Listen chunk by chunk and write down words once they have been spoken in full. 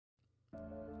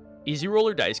Easy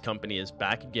Roller Dice Company is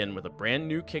back again with a brand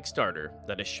new Kickstarter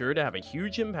that is sure to have a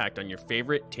huge impact on your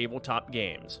favorite tabletop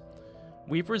games.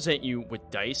 We present you with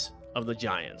Dice of the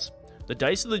Giants. The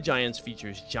Dice of the Giants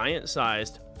features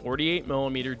giant-sized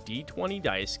 48mm D20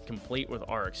 dice complete with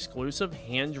our exclusive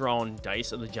hand-drawn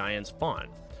Dice of the Giants font.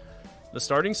 The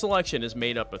starting selection is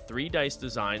made up of 3 dice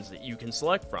designs that you can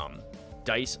select from.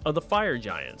 Dice of the Fire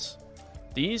Giants.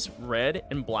 These red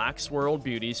and black swirled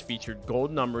beauties featured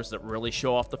gold numbers that really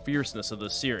show off the fierceness of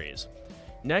this series.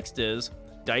 Next is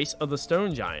Dice of the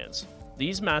Stone Giants.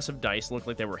 These massive dice look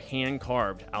like they were hand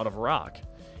carved out of rock.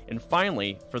 And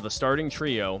finally, for the starting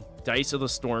trio, Dice of the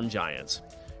Storm Giants,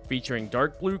 featuring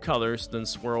dark blue colors then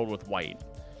swirled with white.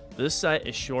 This set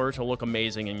is sure to look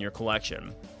amazing in your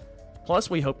collection. Plus,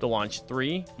 we hope to launch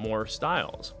 3 more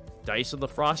styles: Dice of the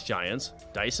Frost Giants,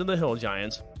 Dice of the Hill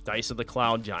Giants, Dice of the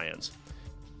Cloud Giants.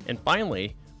 And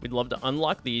finally, we'd love to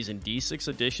unlock these in D6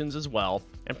 editions as well,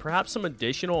 and perhaps some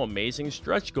additional amazing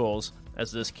stretch goals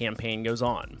as this campaign goes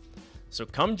on. So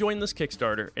come join this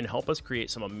Kickstarter and help us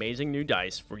create some amazing new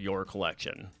dice for your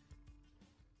collection.